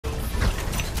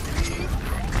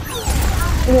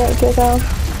Yeah, get down.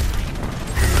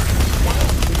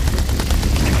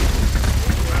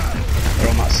 They're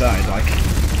on that side, like.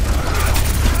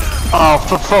 Oh,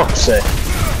 for fuck's sake.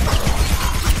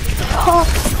 Oh.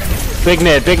 Big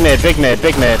nade, big nade, big nade,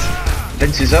 big nade.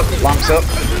 Vince is up, lamps up.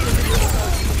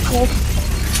 Yes.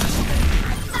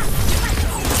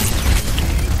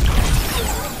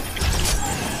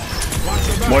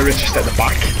 Moira's just at the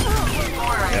back.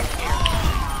 Yep.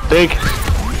 Big.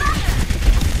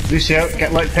 Lucio,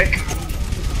 get light pick.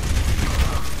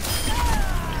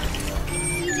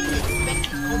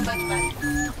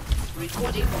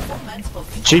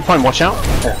 G point, watch out.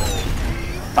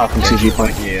 I can see G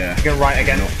point. Yeah. Go right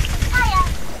again.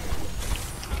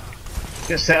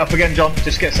 Get set up again, John.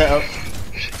 Just get set up.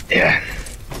 Yeah.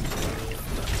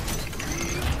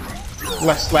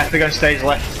 Left. They're going stage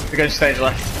left. They're going stage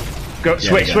left. Go.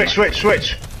 Switch.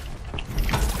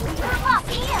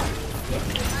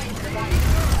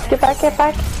 Get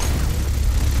back.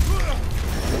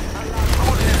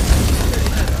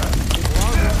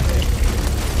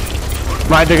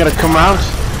 Right, they're gonna come round.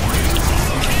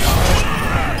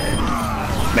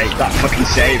 Make that fucking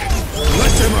save.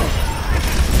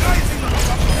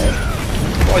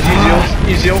 What,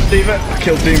 use your Steve? I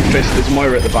killed Doomfist, there's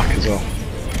Moira at the back as well.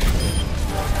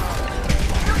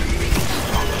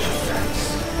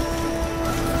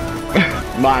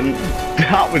 Man,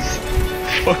 that was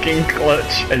fucking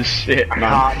clutch as shit, man.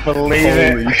 I can't believe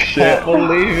it. Holy shit. I can't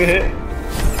believe it.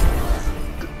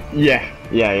 Yeah.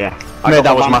 Mate,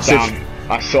 that was massive. Down.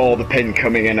 I saw the pin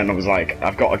coming in and I was like,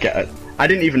 I've got to get it. I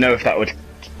didn't even know if that would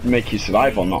make you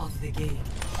survive or not.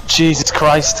 Jesus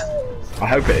Christ. I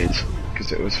hope it is,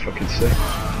 because it was fucking sick.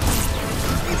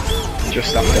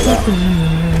 Just after that.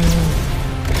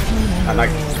 And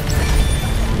like...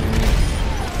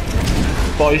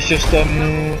 Boys, just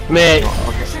Mate,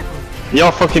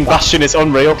 your fucking Bastion is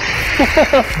unreal.